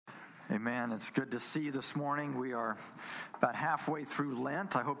Amen. It's good to see you this morning. We are about halfway through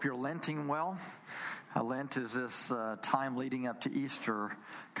Lent. I hope you're Lenting well. Lent is this time leading up to Easter,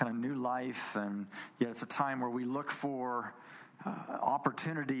 kind of new life, and yet it's a time where we look for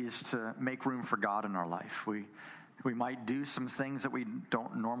opportunities to make room for God in our life. We might do some things that we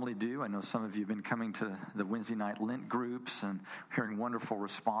don't normally do. I know some of you have been coming to the Wednesday night Lent groups and hearing wonderful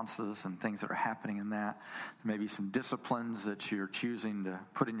responses and things that are happening in that. Maybe some disciplines that you're choosing to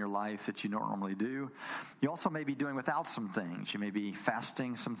put in your life that you don't normally do. You also may be doing without some things. You may be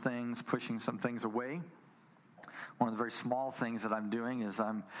fasting some things, pushing some things away. One of the very small things that I'm doing is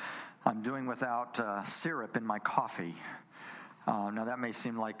I'm doing without syrup in my coffee. Now, that may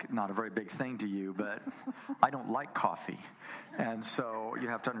seem like not a very big thing to you, but I don't like coffee. And so you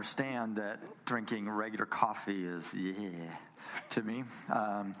have to understand that drinking regular coffee is, to me.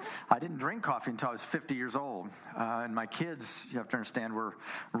 I didn't drink coffee until I was 50 years old. And my kids, you have to understand, were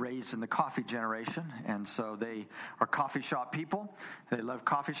raised in the coffee generation. And so they are coffee shop people. They love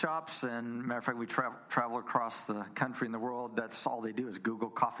coffee shops. And matter of fact, we travel across the country and the world. That's all they do is Google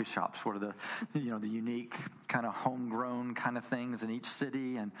coffee shops. What are the unique kind of homegrown kind of things in each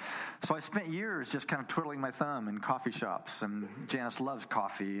city. And so I spent years just kind of twiddling my thumb in coffee shops. And Janice loves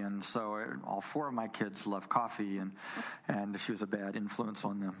coffee. And so all four of my kids love coffee. And she was a bad influence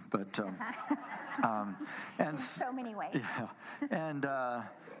on them, but and in so many ways. Yeah,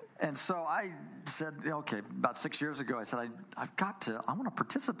 and so I said, okay, about 6 years ago, I said, I want to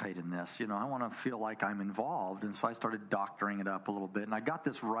participate in this. I want to feel like I'm involved, and so I started doctoring it up a little bit, and I got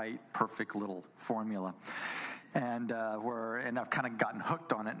this right, perfect little formula. And I've kind of gotten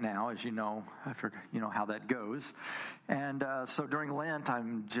hooked on it now, as you know, after how that goes. And so during Lent,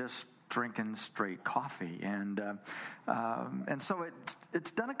 I'm just drinking straight coffee, and so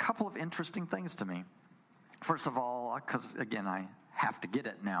it's done a couple of interesting things to me. First of all, because again I have to get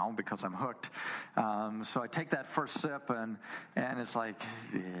it now because I'm hooked. So I take that first sip, and it's like,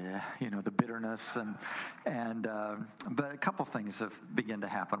 the bitterness, but a couple things have begun to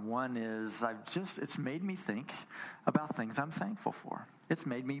happen. One is it's made me think about things I'm thankful for. It's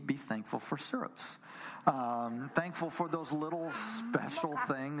made me be thankful for syrups. Thankful for those little special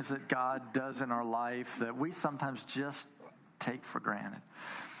things that God does in our life that we sometimes just take for granted.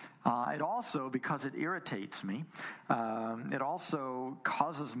 It also, because it irritates me, it also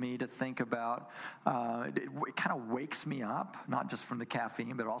causes me to think about, it kind of wakes me up, not just from the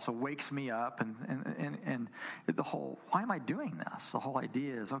caffeine, but it also wakes me up, and the whole, why am I doing this? The whole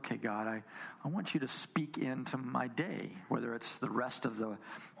idea is, okay, God, I want you to speak into my day, whether it's the rest of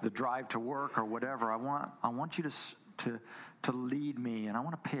the drive to work or whatever. I want you to lead me, and I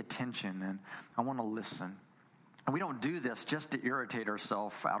want to pay attention, and I want to listen. And we don't do this just to irritate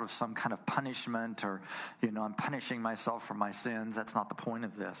ourselves out of some kind of punishment or, I'm punishing myself for my sins. That's not the point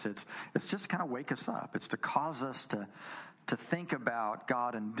of this. It's just to kind of wake us up. It's to cause us to think about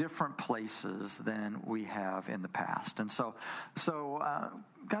God in different places than we have in the past. And so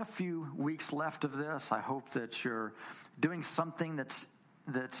got a few weeks left of this. I hope that you're doing something that's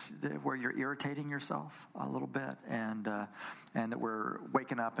where you're irritating yourself a little bit, and that we're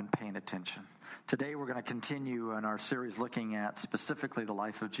waking up and paying attention. Today we're going to continue in our series looking at specifically the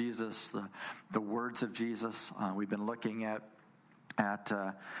life of Jesus, the words of Jesus. We've been looking at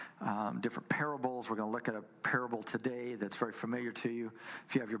different parables. We're going to look at a parable today that's very familiar to you.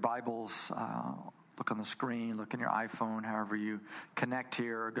 If you have your Bibles, look on the screen, look on your iPhone, however you connect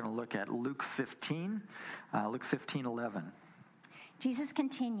here. We're going to look at Luke 15, Luke 15:11. Jesus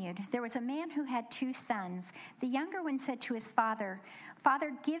continued, "There was a man who had 2 sons. The younger one said to his father,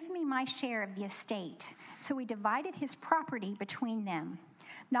 'Father, give me my share of the estate.' So he divided his property between them.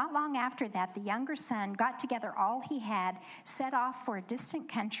 Not long after that, the younger son got together all he had, set off for a distant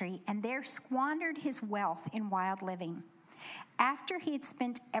country, and there squandered his wealth in wild living. After he had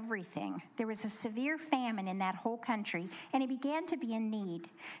spent everything, there was a severe famine in that whole country, and he began to be in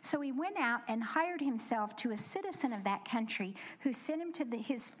need. So he went out and hired himself to a citizen of that country, who sent him to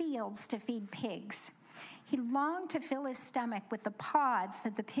his fields to feed pigs. He longed to fill his stomach with the pods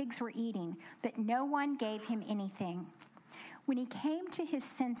that the pigs were eating, but no one gave him anything. When he came to his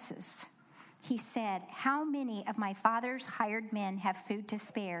senses, he said, 'How many of my father's hired men have food to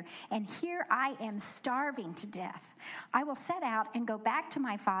spare? And here I am starving to death. I will set out and go back to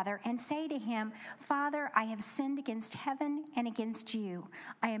my father and say to him, Father, I have sinned against heaven and against you.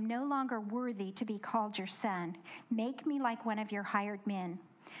 I am no longer worthy to be called your son. Make me like one of your hired men.'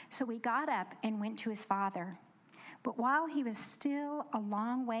 So he got up and went to his father. But while he was still a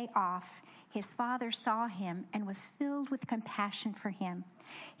long way off, his father saw him and was filled with compassion for him.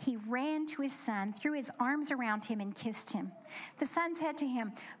 He ran to his son, threw his arms around him, and kissed him. The son said to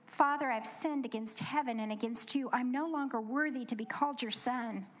him, "Father, I've sinned against heaven and against you. I'm no longer worthy to be called your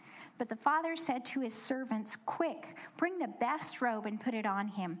son." But the father said to his servants, "Quick, bring the best robe and put it on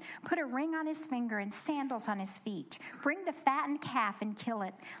him. Put a ring on his finger and sandals on his feet. Bring the fattened calf and kill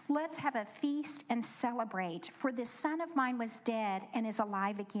it. Let's have a feast and celebrate. For this son of mine was dead and is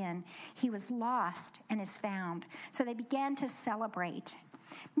alive again. He was lost and is found." So they began to celebrate.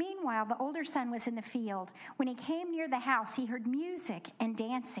 Meanwhile, the older son was in the field. When he came near the house, he heard music and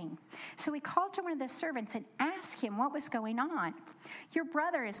dancing. So he called to one of the servants and asked him what was going on. "Your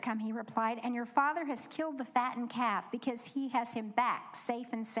brother has come," he replied, "and your father has killed the fattened calf because he has him back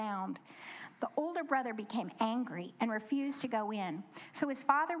safe and sound." The older brother became angry and refused to go in. So his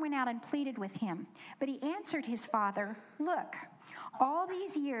father went out and pleaded with him. But he answered his father, "Look, all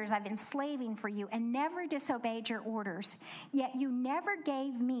these years I've been slaving for you and never disobeyed your orders. Yet you never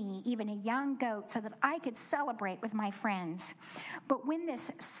gave me even a young goat so that I could celebrate with my friends. But when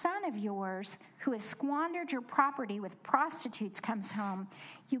this son of yours, who has squandered your property with prostitutes, comes home,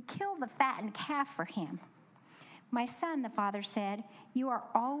 you kill the fattened calf for him." "My son," the father said, "you are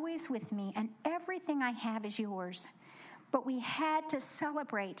always with me, and everything I have is yours. But we had to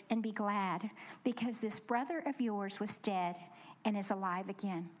celebrate and be glad, because this brother of yours was dead and is alive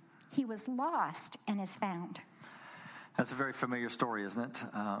again. He was lost and is found." That's a very familiar story, isn't it?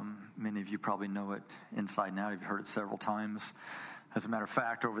 Many of you probably know it inside and out. You've heard it several times. As a matter of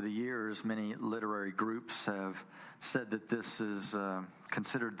fact, over the years, many literary groups have said that this is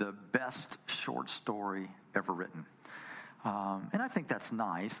considered the best short story ever written. And I think that's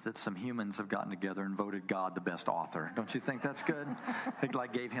nice that some humans have gotten together and voted God the best author. Don't you think that's good? They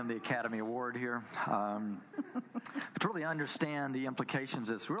gave him the Academy Award here. But to really understand the implications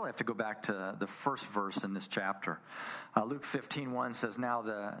of this, we really have to go back to the first verse in this chapter. Luke 15:1 says, "Now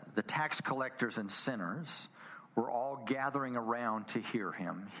the tax collectors and sinners were all gathering around to hear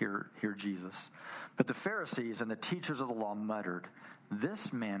Jesus. But the Pharisees and the teachers of the law muttered,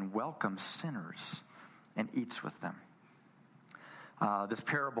 'This man welcomes sinners and eats with them.'" This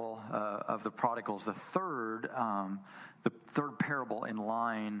parable of the prodigals, the third parable in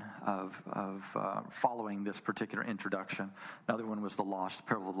line of following this particular introduction. Another one was the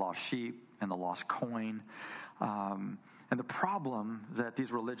parable of the lost sheep and the lost coin. And the problem that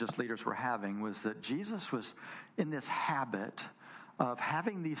these religious leaders were having was that Jesus was in this habit of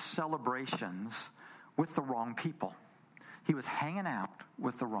having these celebrations with the wrong people. He was hanging out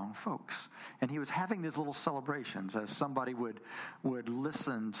with the wrong folks. And he was having these little celebrations as somebody would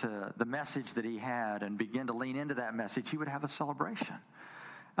listen to the message that he had and begin to lean into that message. He would have a celebration.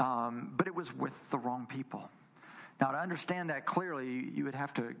 But it was with the wrong people. Now, to understand that clearly, you would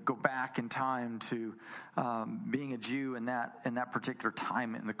have to go back in time to being a Jew in that particular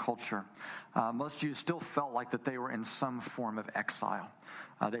time in the culture. Most Jews still felt like that they were in some form of exile.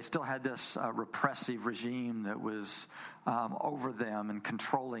 They still had this repressive regime that was over them and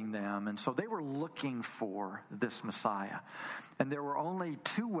controlling them. And so they were looking for this Messiah. And there were only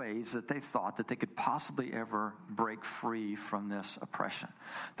two ways that they thought that they could possibly ever break free from this oppression.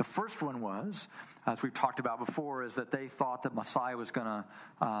 The first one was, as we've talked about before, is that they thought that Messiah was going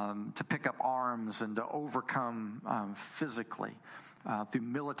to pick up arms and to overcome physically through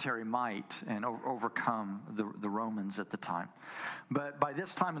military might and overcome the Romans at the time. But by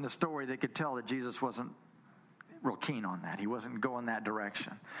this time in the story, they could tell that Jesus wasn't real keen on that. He wasn't going that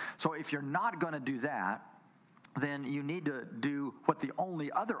direction. So if you're not going to do that, then you need to do what the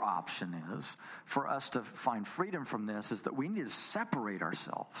only other option is for us to find freedom from this, is that we need to separate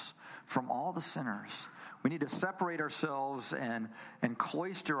ourselves from all the sinners. We need to separate ourselves and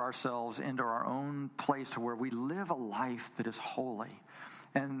cloister ourselves into our own place to where we live a life that is holy.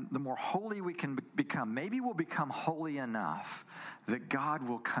 And the more holy we can become, maybe we'll become holy enough that God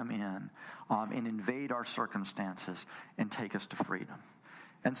will come in and invade our circumstances and take us to freedom.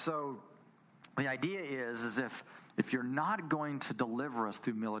 And so the idea is if you're not going to deliver us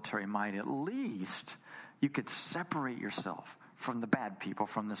through military might, at least you could separate yourself from the bad people,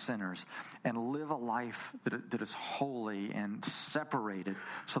 from the sinners, and live a life that is holy and separated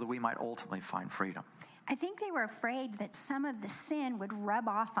so that we might ultimately find freedom. I think they were afraid that some of the sin would rub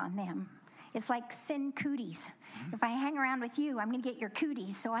off on them. It's like sin cooties. If I hang around with you, I'm going to get your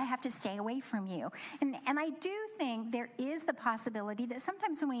cooties, so I have to stay away from you. And I do think there is the possibility that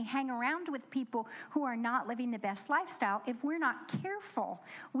sometimes when we hang around with people who are not living the best lifestyle, if we're not careful,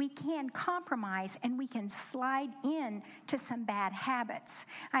 we can compromise and we can slide in to some bad habits.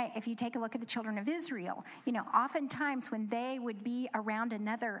 If you take a look at the children of Israel, oftentimes when they would be around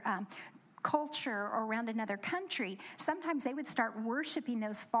another culture or around another country, sometimes they would start worshiping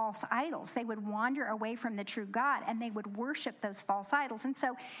those false idols. They would wander away from the true God, and they would worship those false idols. And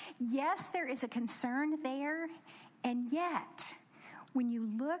so, yes, there is a concern there, and yet, when you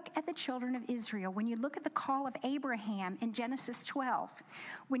look at the children of Israel, when you look at the call of Abraham in Genesis 12,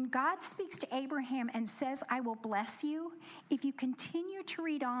 when God speaks to Abraham and says, I will bless you, if you continue to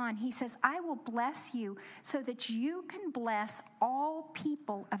read on, he says, I will bless you so that you can bless all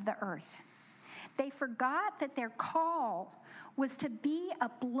people of the earth. They forgot that their call was to be a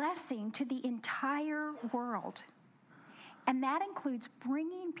blessing to the entire world. And that includes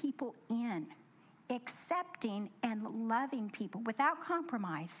bringing people in, accepting and loving people without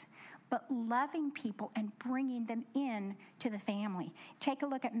compromise, but loving people and bringing them in to the family. Take a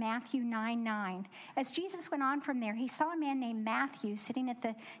look at Matthew 9:9. As Jesus went on from there, he saw a man named Matthew sitting at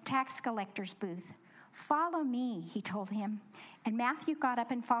the tax collector's booth. Follow me, he told him. And Matthew got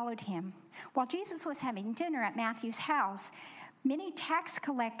up and followed him. While Jesus was having dinner at Matthew's house, many tax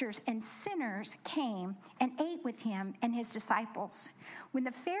collectors and sinners came and ate with him and his disciples. When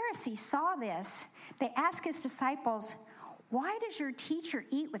the Pharisees saw this, they asked his disciples, why does your teacher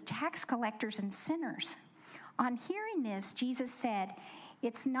eat with tax collectors and sinners? On hearing this, Jesus said,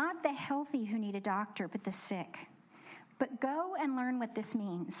 it's not the healthy who need a doctor, but the sick. But go and learn what this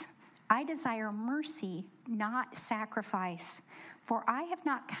means. I desire mercy, not sacrifice, for I have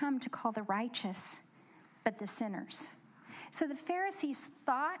not come to call the righteous, but the sinners. So the Pharisees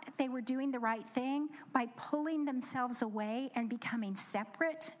thought they were doing the right thing by pulling themselves away and becoming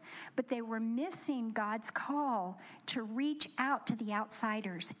separate, but they were missing God's call to reach out to the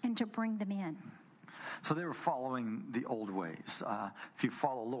outsiders and to bring them in. So they were following the old ways. If you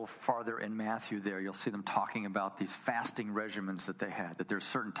follow a little farther in Matthew there, you'll see them talking about these fasting regimens that they had, that there's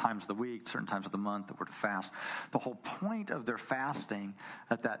certain times of the week, certain times of the month that were to fast. The whole point of their fasting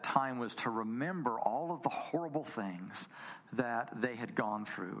at that time was to remember all of the horrible things that they had gone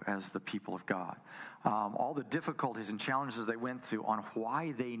through as the people of God. All the difficulties and challenges they went through on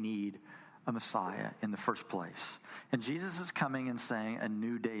why they need a Messiah in the first place. And Jesus is coming and saying a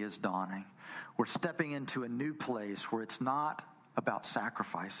new day is dawning. We're stepping into a new place where it's not about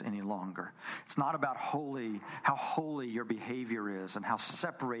sacrifice any longer. It's not about how holy your behavior is and how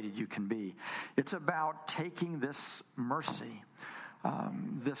separated you can be. It's about taking this mercy,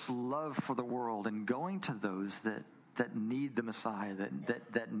 this love for the world, and going to those that need the Messiah,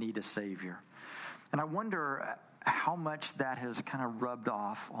 that need a Savior. And I wonder how much that has kind of rubbed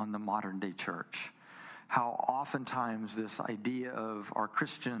off on the modern day church. How oftentimes this idea of our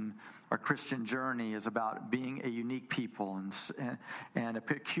Christian journey is about being a unique people and a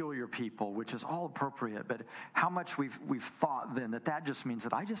peculiar people, which is all appropriate. But how much we've thought then that just means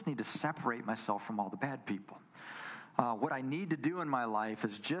that I just need to separate myself from all the bad people. What I need to do in my life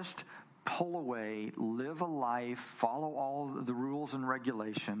is just pull away, live a life, follow all the rules and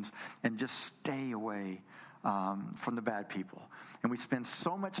regulations, and just stay away from the bad people. And we spend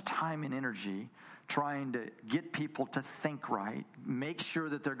so much time and energy trying to get people to think right, make sure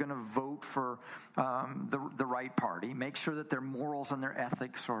that they're going to vote for the right party, make sure that their morals and their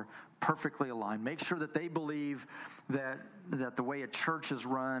ethics are perfectly aligned, make sure that they believe that the way a church is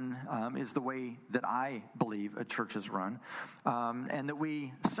run is the way that I believe a church is run, and that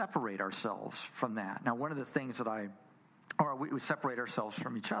we separate ourselves from that. Now, one of the things that we separate ourselves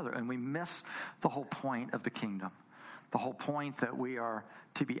from each other, and we miss the whole point of the kingdom. The whole point that we are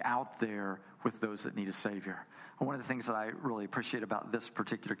to be out there with those that need a Savior. And one of the things that I really appreciate about this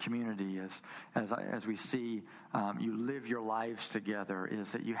particular community is, as we see you live your lives together,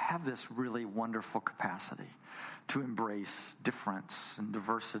 is that you have this really wonderful capacity to embrace difference and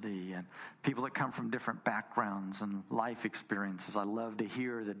diversity and people that come from different backgrounds and life experiences. I love to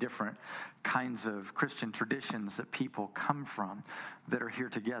hear the different kinds of Christian traditions that people come from that are here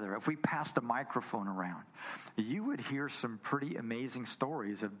together. If we passed a microphone around, you would hear some pretty amazing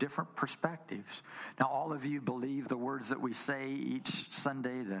stories of different perspectives. Now, all of you believe the words that we say each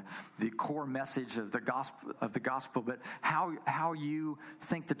Sunday, the core message of the gospel, but how you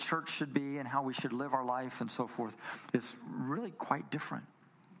think the church should be and how we should live our life and so forth is really quite different.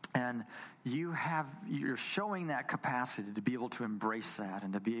 And you're showing that capacity to be able to embrace that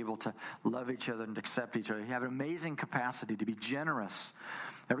and to be able to love each other and accept each other. You have an amazing capacity to be generous.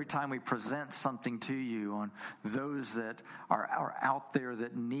 Every time we present something to you on those that are out there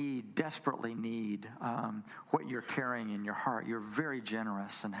that desperately need what you're carrying in your heart, you're very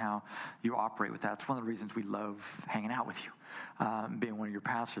generous in how you operate with that. It's one of the reasons we love hanging out with you. being one of your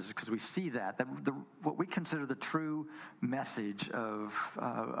pastors, because we see that what we consider the true message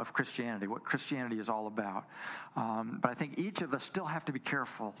of Christianity, what Christianity is all about. But I think each of us still have to be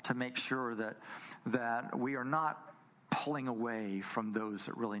careful to make sure that we are not pulling away from those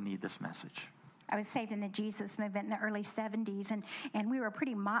that really need this message. I was saved in the Jesus movement in the early 70s, and we were a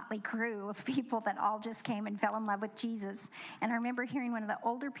pretty motley crew of people that all just came and fell in love with Jesus. And I remember hearing one of the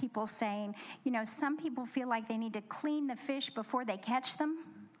older people saying, some people feel like they need to clean the fish before they catch them.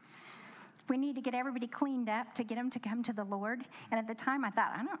 We need to get everybody cleaned up to get them to come to the Lord. And at the time I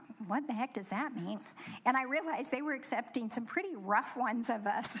thought, what the heck does that mean? And I realized they were accepting some pretty rough ones of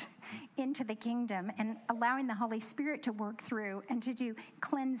us into the kingdom and allowing the Holy Spirit to work through and to do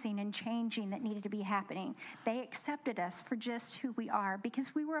cleansing and changing that needed to be happening. They accepted us for just who we are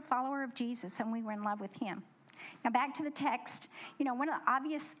because we were a follower of Jesus and we were in love with him. Now, back to the text. One of the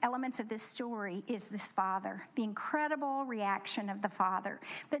obvious elements of this story is this father, the incredible reaction of the father.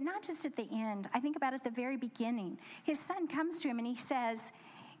 But not just at the end. I think about at the very beginning. His son comes to him and he says,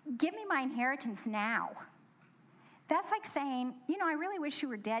 "Give me my inheritance now." That's like saying, I really wish you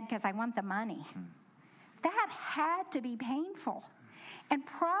were dead because I want the money. That had to be painful. And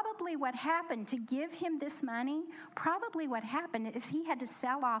probably what happened to give him this money, is he had to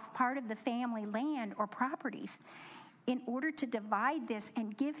sell off part of the family land or properties in order to divide this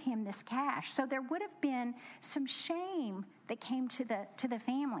and give him this cash. So there would have been some shame that came to the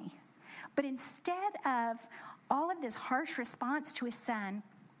family. But instead of all of this harsh response to his son,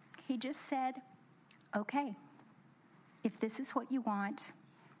 he just said, "Okay, if this is what you want,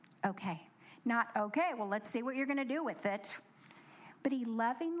 okay." Not, "Okay, well, let's see what you're going to do with it." But he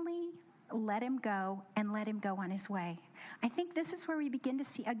lovingly let him go and let him go on his way. I think this is where we begin to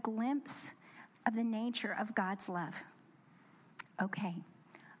see a glimpse of the nature of God's love. Okay,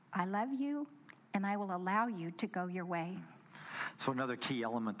 I love you, and I will allow you to go your way. So another key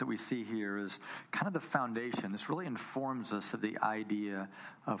element that we see here is kind of the foundation. This really informs us of the idea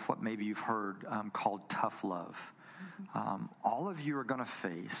of what maybe you've heard called tough love. All of you are going to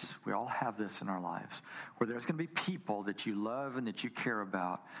face, we all have this in our lives, where there's going to be people that you love and that you care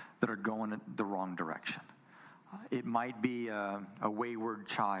about that are going the wrong direction. It might be a wayward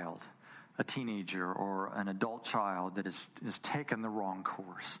child, a teenager, or an adult child that is taken the wrong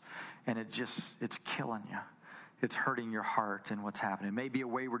course, and it's killing you. It's hurting your heart and what's happening. It may be a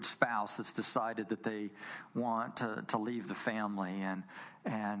wayward spouse that's decided that they want to leave the family, and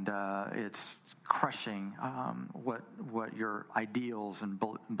it's crushing what your ideals and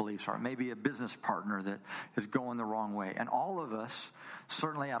beliefs are. Maybe a business partner that is going the wrong way. And all of us,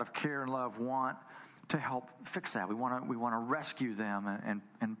 certainly out of care and love, want to help fix that. We want to rescue them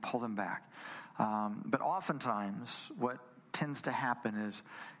and pull them back. But oftentimes, what tends to happen is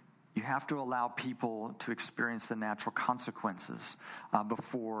you have to allow people to experience the natural consequences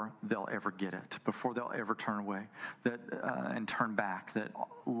before they'll ever get it, before they'll ever turn away and turn back. That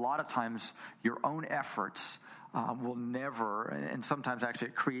a lot of times your own efforts will never, and sometimes actually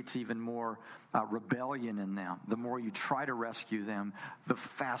it creates even more rebellion in them. The more you try to rescue them, the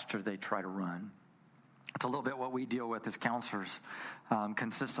faster they try to run. It's a little bit what we deal with as counselors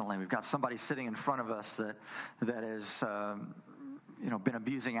consistently. We've got somebody sitting in front of us that is been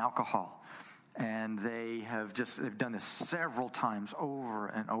abusing alcohol, and they've done this several times over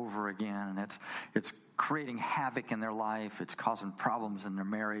and over again, and it's creating havoc in their life. It's causing problems in their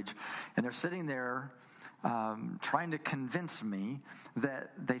marriage, and they're sitting there trying to convince me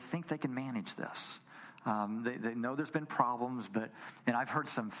that they think they can manage this. They know there's been problems, and I've heard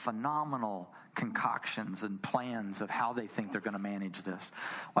some phenomenal concoctions and plans of how they think they're going to manage this.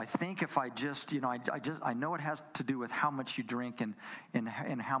 I think if I know it has to do with how much you drink and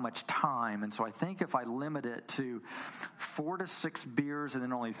how much time, and so I think if I limit it to 4 to 6 beers and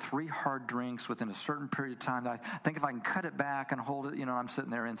then only 3 hard drinks within a certain period of time, I think if I can cut it back and hold it, I'm sitting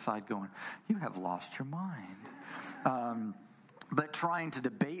there inside going, "You have lost your mind." But trying to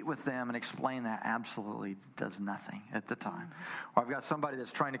debate with them and explain that absolutely does nothing at the time. Or I've got somebody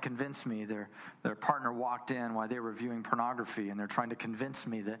that's trying to convince me their partner walked in while they were viewing pornography, and they're trying to convince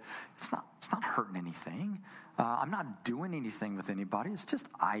me that it's not hurting anything. I'm not doing anything with anybody. It's just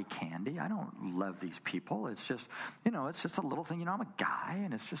eye candy. I don't love these people. It's just, it's just a little thing. I'm a guy,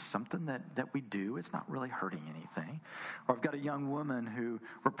 and it's just something that we do. It's not really hurting anything. Or I've got a young woman who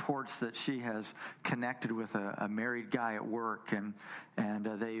reports that she has connected with a married guy at work, and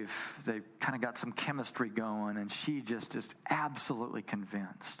they've kind of got some chemistry going, and she just is absolutely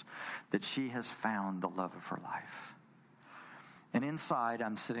convinced that she has found the love of her life. And inside,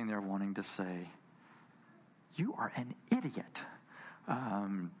 I'm sitting there wanting to say, "You are an idiot.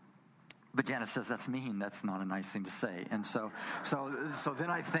 But Janice says, that's mean. That's not a nice thing to say. And so then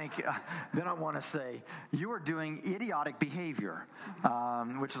I think, then I want to say, you are doing idiotic behavior,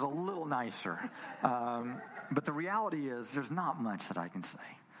 which is a little nicer. But the reality is, there's not much that I can say.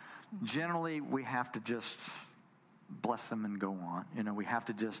 Generally, we have to just bless them and go on. We have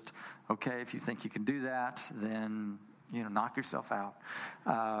to just, okay, if you think you can do that, then, knock yourself out.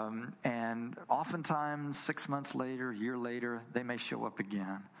 And oftentimes, 6 months later, a year later, they may show up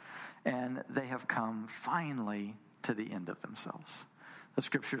again. And they have come finally to the end of themselves. The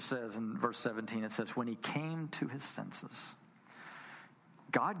scripture says in verse 17, it says, when he came to his senses,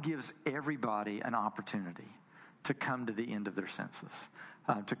 God gives everybody an opportunity to come to the end of their senses,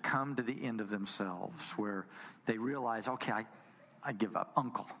 to come to the end of themselves, where they realize, okay, I give up.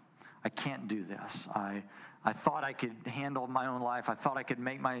 Uncle, I can't do this. I thought I could handle my own life. I thought I could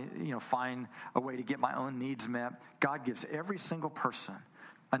make find a way to get my own needs met. God gives every single person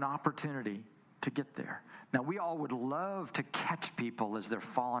an opportunity to get there. Now, we all would love to catch people as they're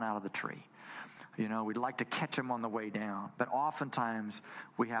falling out of the tree. We'd like to catch them on the way down. But oftentimes,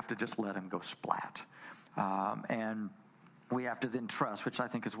 we have to just let them go splat. And we have to then trust, which I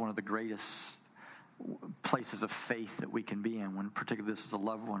think is one of the greatest places of faith that we can be in, when particularly this is a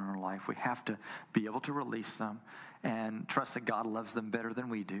loved one in our life. We have to be able to release them and trust that God loves them better than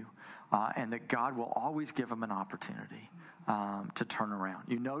we do, and that God will always give them an opportunity to turn around.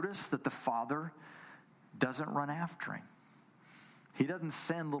 You notice that the Father doesn't run after him. He doesn't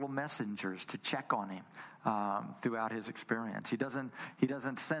send little messengers to check on him throughout his experience. He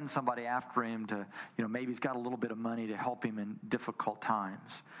doesn't send somebody after him to, maybe he's got a little bit of money to help him in difficult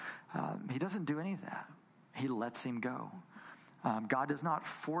times. He doesn't do any of that. He lets him go. God does not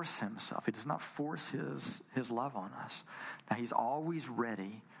force himself. He does not force his love on us. Now, he's always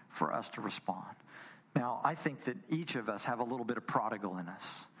ready for us to respond. Now, I think that each of us have a little bit of prodigal in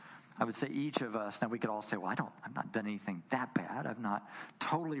us. I would say each of us, now we could all say, well, I've not done anything that bad. I've not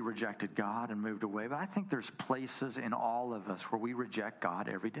totally rejected God and moved away. But I think there's places in all of us where we reject God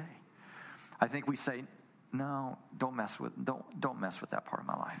every day. I think we say, no, don't mess with that part of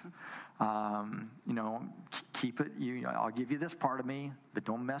my life. Keep it. I'll give you this part of me, but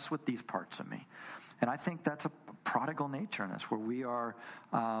don't mess with these parts of me. And I think that's a prodigal nature in us, where we are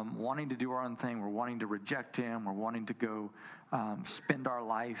wanting to do our own thing. We're wanting to reject him. We're wanting to go spend our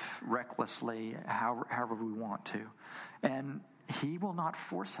life recklessly, however we want to. And he will not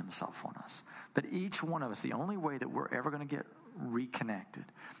force himself on us. But each one of us, the only way that we're ever going to get reconnected,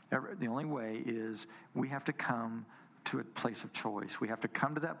 the only way is we have to come to a place of choice. We have to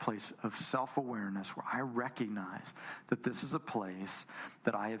come to that place of self-awareness where I recognize that this is a place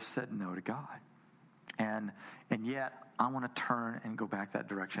that I have said no to God. And yet, I want to turn and go back that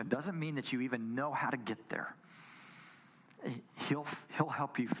direction. It doesn't mean that you even know how to get there. He'll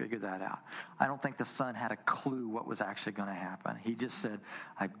help you figure that out. I don't think the son had a clue what was actually going to happen. He just said,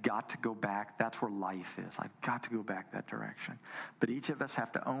 I've got to go back. That's where life is. I've got to go back that direction. But each of us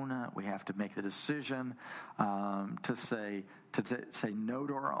have to own it. We have to make the decision to say no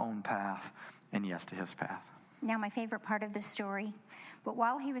to our own path and yes to his path. Now, my favorite part of the story. But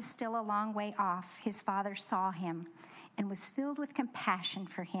while he was still a long way off, his father saw him and was filled with compassion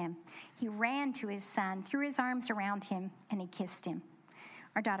for him. He ran to his son, threw his arms around him, and he kissed him.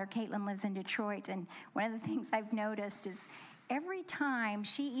 Our daughter Caitlin lives in Detroit, and one of the things I've noticed is every time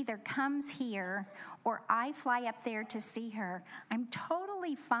she either comes here or I fly up there to see her, I'm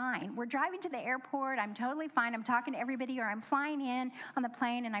totally fine. We're driving to the airport, I'm totally fine. I'm talking to everybody, or I'm flying in on the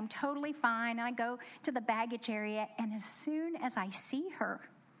plane, and I'm totally fine. And I go to the baggage area, and as soon as I see her,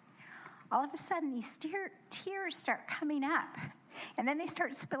 all of a sudden these tears start coming up. And then they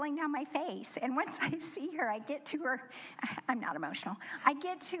start spilling down my face. And once I see her, I get to her. I'm not emotional. I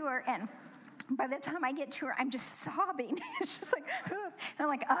get to her, and by the time I get to her, I'm just sobbing. It's just like, ugh. And I'm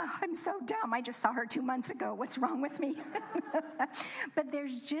like, oh, I'm so dumb. I just saw her 2 months ago. What's wrong with me? But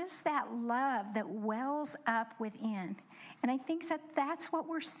there's just that love that wells up within. And I think that's what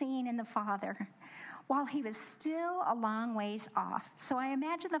we're seeing in the Father while he was still a long ways off. So I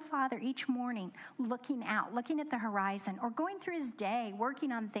imagine the Father each morning looking out, looking at the horizon, or going through his day,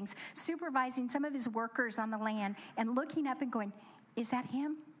 working on things, supervising some of his workers on the land, and looking up and going, is that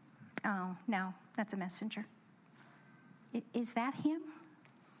him? Oh, no, that's a messenger. Is that him?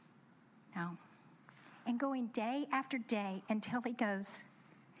 No. And going day after day until he goes,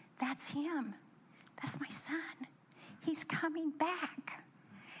 that's him. That's my son. He's coming back.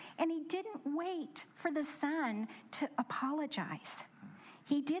 And he didn't wait for the son to apologize.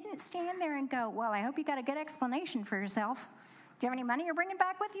 He didn't stand there and go, well, I hope you got a good explanation for yourself. Do you have any money you're bringing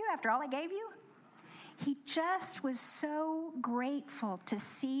back with you after all I gave you? He just was so grateful to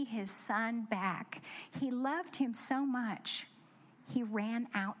see his son back. He loved him so much, he ran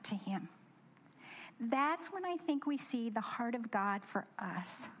out to him. That's when I think we see the heart of God for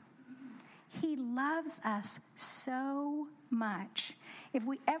us. He loves us so much. If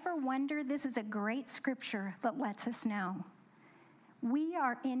we ever wonder, this is a great scripture that lets us know. We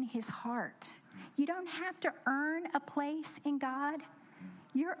are in his heart. You don't have to earn a place in God.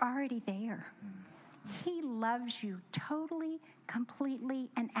 You're already there. He loves you totally, completely,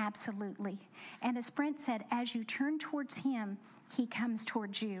 and absolutely. And as Brent said, as you turn towards him, he comes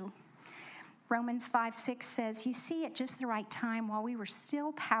towards you. Romans 5:6 says, you see, at just the right time, while we were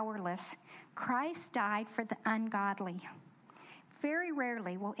still powerless, Christ died for the ungodly. Very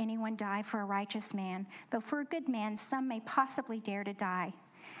rarely will anyone die for a righteous man, though for a good man, some may possibly dare to die.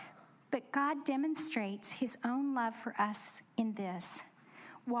 But God demonstrates his own love for us in this.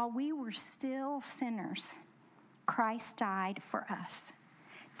 While we were still sinners, Christ died for us.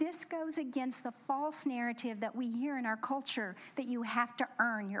 This goes against the false narrative that we hear in our culture that you have to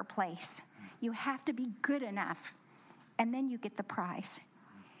earn your place. You have to be good enough, and then you get the prize.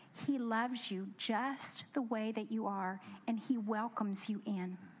 He loves you just the way that you are, and he welcomes you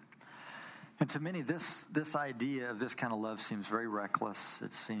in. And to many, this idea of this kind of love seems very reckless.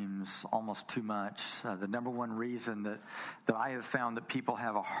 It seems almost too much. The number one reason that I have found that people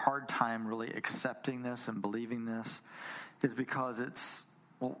have a hard time really accepting this and believing this is because it's,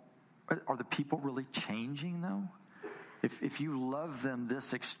 well, are the people really changing, though? If you love them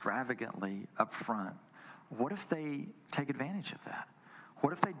this extravagantly up front, what if they take advantage of that?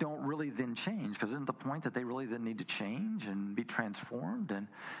 What if they don't really then change? Because isn't the point that they really then need to change and be transformed?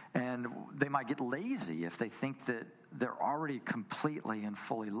 And they might get lazy if they think that they're already completely and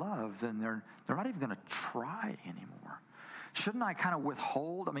fully loved, then they're not even going to try anymore. Shouldn't I kind of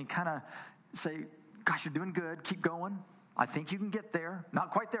withhold? I mean, kind of say, gosh, you're doing good. Keep going. I think you can get there.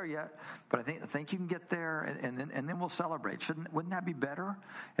 Not quite there yet, but I think you can get there, and then we'll celebrate. Wouldn't that be better?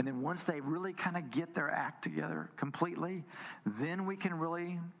 And then once they really kind of get their act together completely, then we can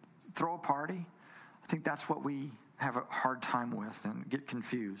really throw a party. I think that's what we have a hard time with and get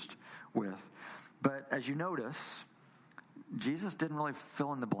confused with. But as you notice, Jesus didn't really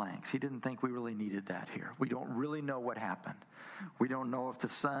fill in the blanks. He didn't think we really needed that here. We don't really know what happened. We don't know if the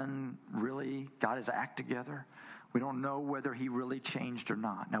son really got his act together. We don't know whether he really changed or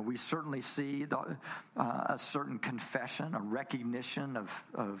not. Now, we certainly see a certain confession, a recognition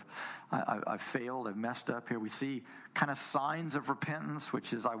of I've failed, I've messed up here. We see kind of signs of repentance,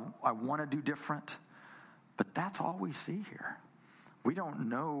 which is I want to do different. But that's all we see here. We don't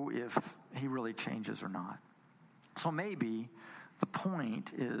know if he really changes or not. So maybe the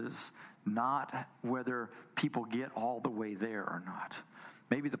point is not whether people get all the way there or not.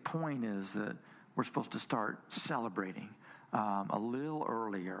 Maybe the point is that we're supposed to start celebrating a little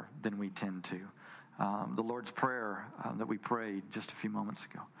earlier than we tend to. The Lord's Prayer that we prayed just a few moments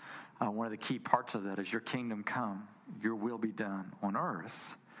ago, one of the key parts of that is your kingdom come, your will be done on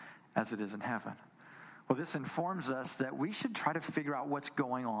earth as it is in heaven. Well, this informs us that we should try to figure out what's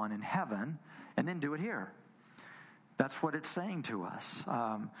going on in heaven and then do it here. That's what it's saying to us.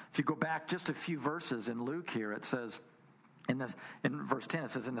 If you go back just a few verses in Luke here, it says, in verse 10, it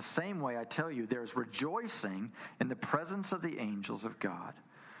says, in the same way I tell you, there's rejoicing in the presence of the angels of God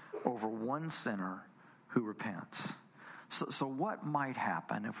over one sinner who repents. So what might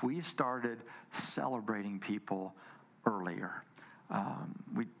happen if we started celebrating people earlier?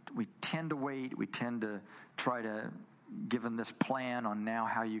 We tend to wait. We tend to try to give them this plan on now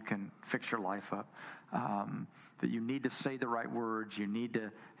how you can fix your life up. That you need to say the right words. You need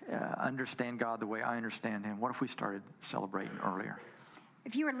to understand God the way I understand him. What if we started celebrating earlier?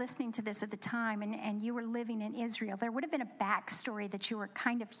 If you were listening to this at the time and you were living in Israel, there would have been a backstory that you were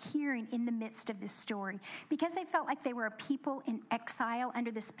kind of hearing in the midst of this story. Because they felt like they were a people in exile under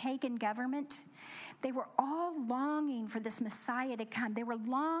this pagan government, they were all longing for this Messiah to come. They were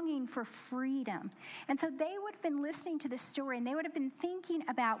longing for freedom. And so they would have been listening to this story, and they would have been thinking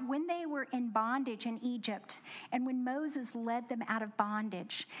about when they were in bondage in Egypt and when Moses led them out of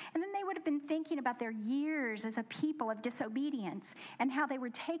bondage. And then they would have been thinking about their years as a people of disobedience and how they were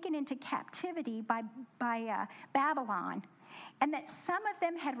taken into captivity by Babylon. and that some of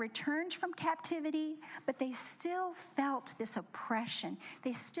them had returned from captivity, but they still felt this oppression.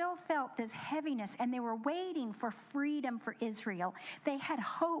 They still felt this heaviness, and they were waiting for freedom for Israel. They had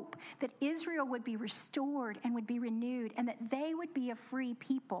hope that Israel would be restored and would be renewed, and that they would be a free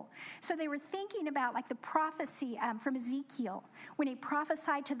people. So they were thinking about like the prophecy from Ezekiel, when he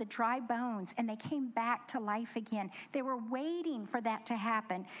prophesied to the dry bones, and they came back to life again. They were waiting for that to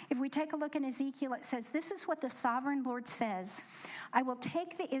happen. If we take a look in Ezekiel, it says, "This is what the sovereign Lord says. I will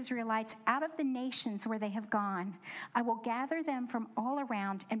take the Israelites out of the nations where they have gone. I will gather them from all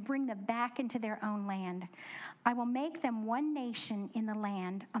around and bring them back into their own land. I will make them one nation in the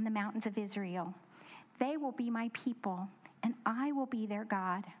land on the mountains of Israel. They will be my people, and I will be their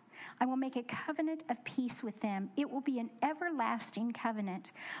God. I will make a covenant of peace with them. It will be an everlasting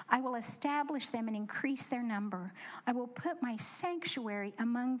covenant. I will establish them and increase their number. I will put my sanctuary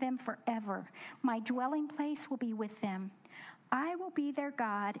among them forever. My dwelling place will be with them. I will be their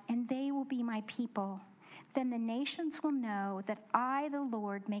God, and they will be my people. Then the nations will know that I, the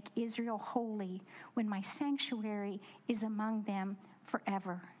Lord, make Israel holy when my sanctuary is among them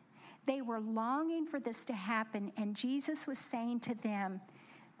forever." They were longing for this to happen, and Jesus was saying to them,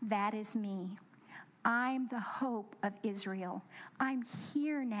 "That is me. I'm the hope of Israel. I'm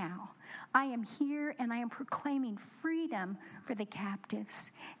here now. I am here, and I am proclaiming freedom for the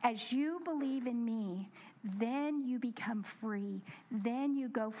captives. As you believe in me, then you become free. Then you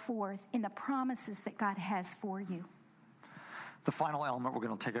go forth in the promises that God has for you." The final element we're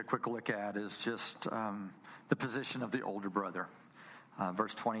going to take a quick look at is just the position of the older brother.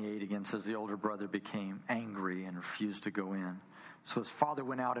 Verse 28 again says, "The older brother became angry and refused to go in. So his father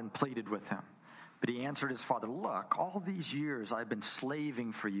went out and pleaded with him. But he answered his father, 'Look, all these years I've been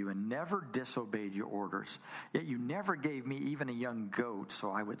slaving for you and never disobeyed your orders. Yet you never gave me even a young goat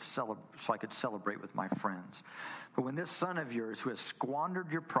so I could celebrate with my friends. But when this son of yours who has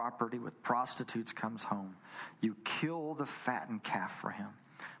squandered your property with prostitutes comes home, you kill the fattened calf for him.'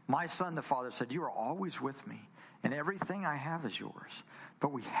 My son," the father said, "you are always with me, and everything I have is yours.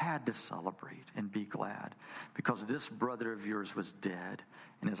 But we had to celebrate and be glad, because this brother of yours was dead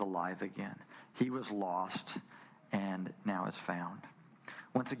and is alive again. He was lost and now is found."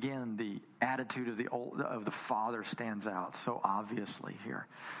 Once again, the attitude of the father stands out so obviously here.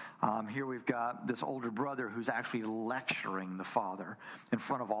 Here we've got this older brother who's actually lecturing the father in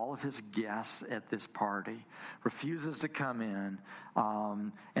front of all of his guests at this party, refuses to come in,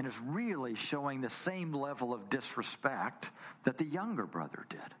 and is really showing the same level of disrespect that the younger brother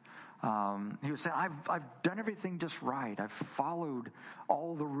did. He was saying, I've done everything just right. I've followed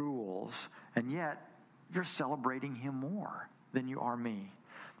all the rules, and yet you're celebrating him more than you are me.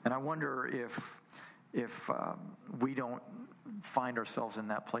 And I wonder if we don't find ourselves in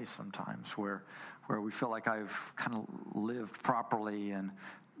that place sometimes where we feel like I've kind of lived properly and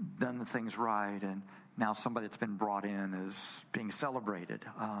done the things right, and now somebody that's been brought in is being celebrated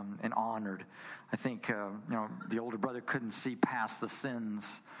and honored. I think the older brother couldn't see past the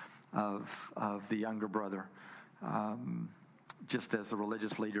sins of the younger brother, just as the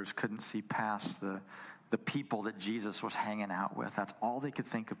religious leaders couldn't see past the people that Jesus was hanging out with. That's all they could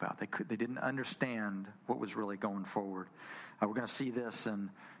think about. They didn't understand what was really going forward. We're going to see this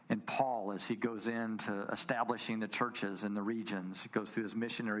in Paul as he goes into establishing the churches in the regions. He goes through his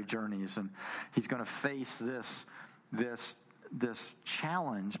missionary journeys, and he's going to face this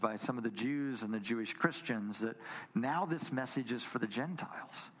challenge by some of the Jews and the Jewish Christians that now this message is for the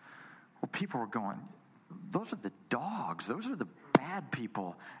Gentiles. Well, people are going, those are the dogs. Those are the bad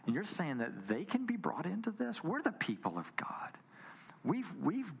people. And you're saying that they can be brought into this? We're the people of God. We're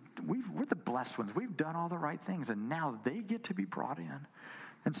the blessed ones. We've done all the right things, and now they get to be brought in.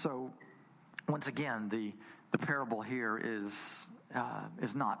 And so, once again, the parable here is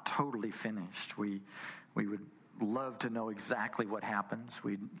not totally finished. We would love to know exactly what happens.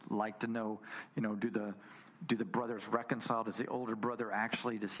 We'd like to know, do the brothers reconcile? Does the older brother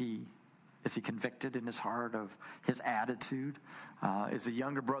actually, is he convicted in his heart of his attitude? Is the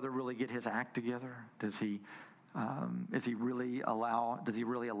younger brother really get his act together? Does he really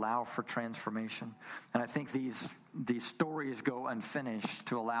allow for transformation? And I think these stories go unfinished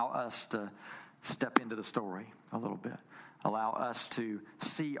to allow us to step into the story a little bit, allow us to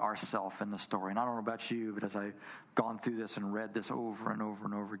see ourselves in the story. And I don't know about you, but as I've gone through this and read this over and over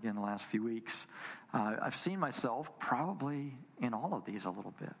and over again the last few weeks, I've seen myself probably in all of these a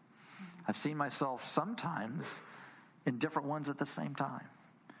little bit. I've seen myself sometimes in different ones at the same time.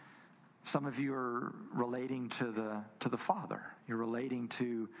 Some of you are relating to the Father. You're relating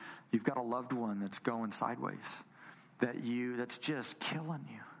to, you've got a loved one that's going sideways, that's just killing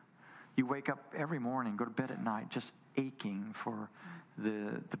you. You wake up every morning, go to bed at night, just aching for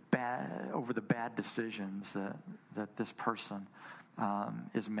the bad decisions that this person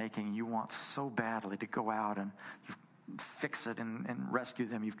is making. You want so badly to go out and fix it and rescue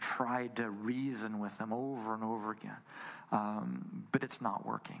them. You've tried to reason with them over and over again, but it's not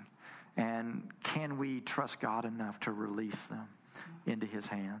working. And can we trust God enough to release them into his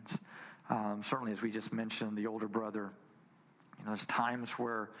hands? Certainly, as we just mentioned, the older brother, there's times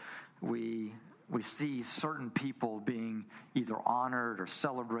where we see certain people being either honored or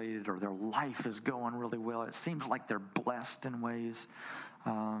celebrated, or their life is going really well. It seems like they're blessed in ways.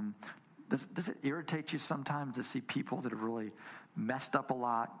 Does it irritate you sometimes to see people that have really messed up a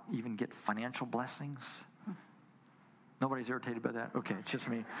lot even get financial blessings? Nobody's irritated by that? Okay, it's just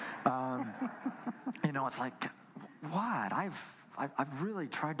me. It's like, what? I've really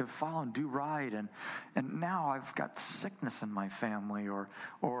tried to follow and do right, and now I've got sickness in my family, or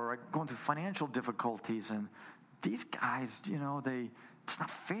going through financial difficulties, and these guys, it's not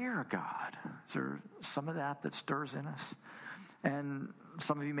fair, God. Is there some of that stirs in us? And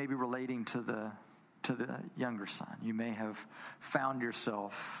some of you may be relating to the younger son. You may have found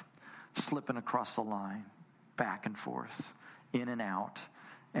yourself slipping across the line, back and forth, in and out,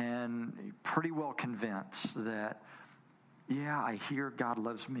 and pretty well convinced that, yeah, I hear God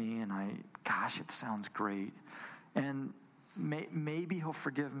loves me, and it sounds great. And maybe he'll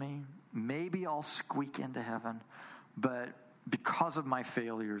forgive me. Maybe I'll squeak into heaven. But because of my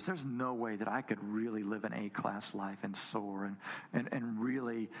failures, there's no way that I could really live an A-class life and soar and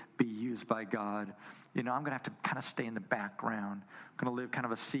really be used by God. I'm going to have to kind of stay in the background. I'm going to live kind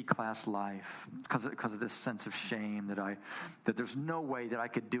of a C-class life because of this sense of shame that there's no way that I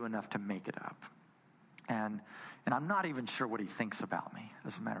could do enough to make it up. And I'm not even sure what he thinks about me,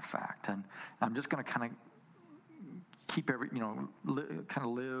 as a matter of fact. And I'm just going to kind of keep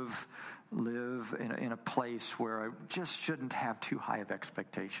live in a place where I just shouldn't have too high of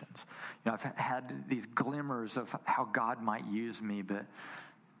expectations. I've had these glimmers of how God might use me, but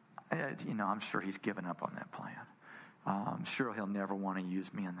I'm sure he's given up on that plan. I'm sure he'll never want to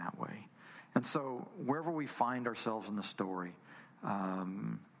use me in that way. And so wherever we find ourselves in the story,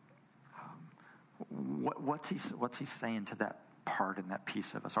 what's he saying to that part and that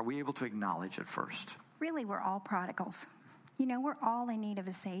piece of us? Are we able to acknowledge it first? Really, we're all prodigals. We're all in need of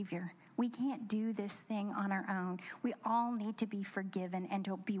a Savior. We can't do this thing on our own. We all need to be forgiven and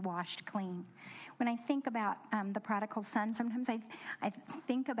to be washed clean. When I think about the prodigal son, sometimes I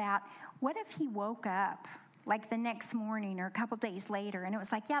think about, what if he woke up like the next morning or a couple days later, and it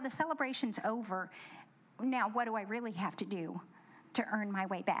was like, yeah, the celebration's over. Now, what do I really have to do to earn my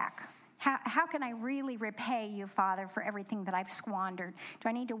way back? How can I really repay you, Father, for everything that I've squandered? Do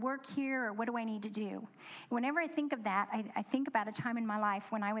I need to work here, or what do I need to do? Whenever I think of that, I think about a time in my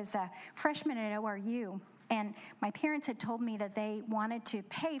life when I was a freshman at ORU. And my parents had told me that they wanted to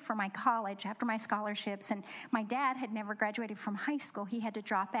pay for my college after my scholarships. And my dad had never graduated from high school. He had to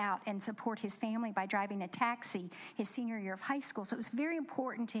drop out and support his family by driving a taxi his senior year of high school. So it was very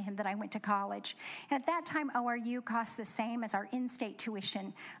important to him that I went to college. And at that time, ORU cost the same as our in-state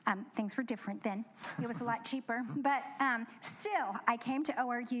tuition. Things were different then. It was a lot cheaper. But still, I came to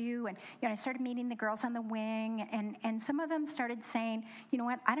ORU, and I started meeting the girls on the wing. And some of them started saying, you know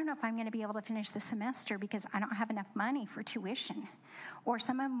what, I don't know if I'm going to be able to finish the semester because I don't have enough money for tuition. Or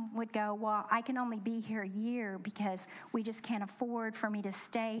some of them would go, well, I can only be here a year because we just can't afford for me to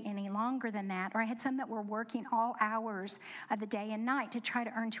stay any longer than that. Or I had some that were working all hours of the day and night to try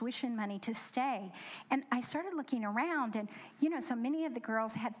to earn tuition money to stay. And I started looking around, and, so many of the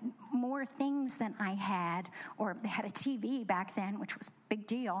girls had more things than I had, or they had a TV back then, which was a big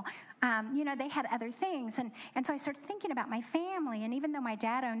deal. They had other things. And so I started thinking about my family. And even though my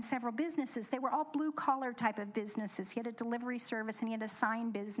dad owned several businesses, they were all blue-collar type of businesses. He had a delivery service, and he had a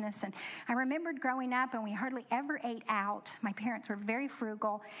sign business. And I remembered growing up, and we hardly ever ate out. My parents were very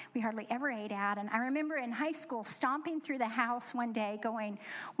frugal. We hardly ever ate out. And I remember in high school stomping through the house one day going,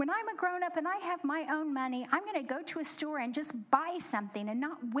 when I'm a grown-up and I have my own money, I'm going to go to a store and just buy something and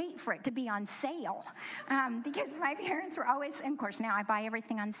not wait for it to be on sale. Because my parents were always, and of course now I buy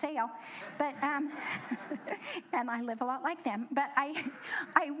everything on sale. But and I live a lot like them. But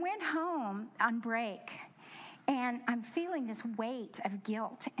I went home on break, and I'm feeling this weight of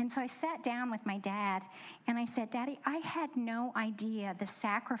guilt. And so I sat down with my dad, and I said, Daddy, I had no idea the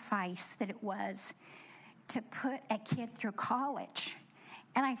sacrifice that it was to put a kid through college.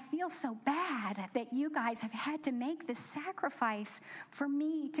 And I feel so bad that you guys have had to make this sacrifice for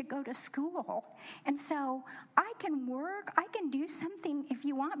me to go to school. And so I can work, I can do something if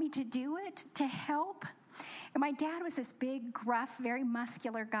you want me to do it to help. And my dad was this big, gruff, very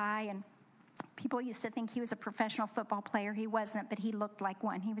muscular guy, and people used to think he was a professional football player. He wasn't, but he looked like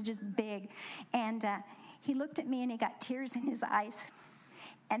one. He was just big. And he looked at me, and he got tears in his eyes.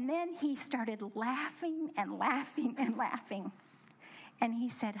 And then he started laughing and laughing and laughing. And he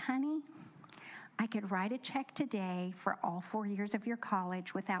said, honey, I could write a check today for all 4 years of your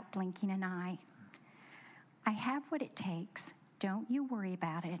college without blinking an eye. I have what it takes. Don't you worry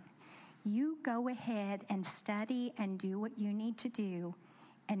about it. You go ahead and study and do what you need to do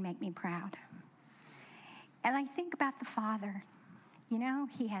and make me proud. And I think about the Father. You know,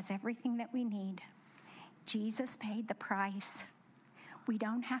 he has everything that we need. Jesus paid the price. We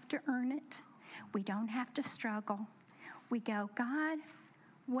don't have to earn it. We don't have to struggle. We go, God,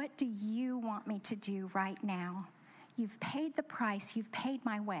 what do you want me to do right now? You've paid the price. You've paid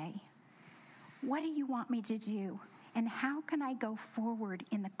my way. What do you want me to do? And how can I go forward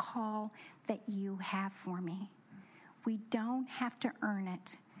in the call that you have for me? We don't have to earn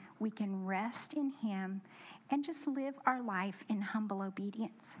it. We can rest in him and just live our life in humble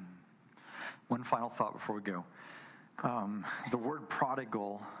obedience. One final thought before we go. The word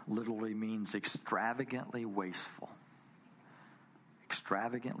prodigal literally means extravagantly wasteful.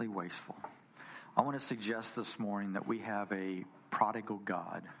 Extravagantly wasteful. I want to suggest this morning that we have a prodigal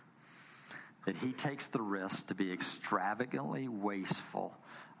God, that he takes the risk to be extravagantly wasteful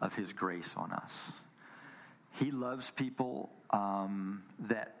of his grace on us. He loves people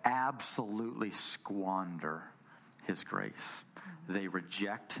that absolutely squander his grace. They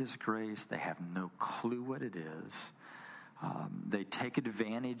reject his grace. They have no clue what it is. They take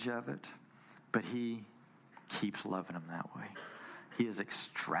advantage of it, but he keeps loving them that way. He is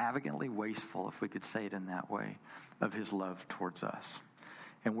extravagantly wasteful, if we could say it in that way, of his love towards us.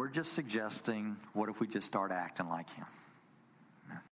 And we're just suggesting, what if we just start acting like him?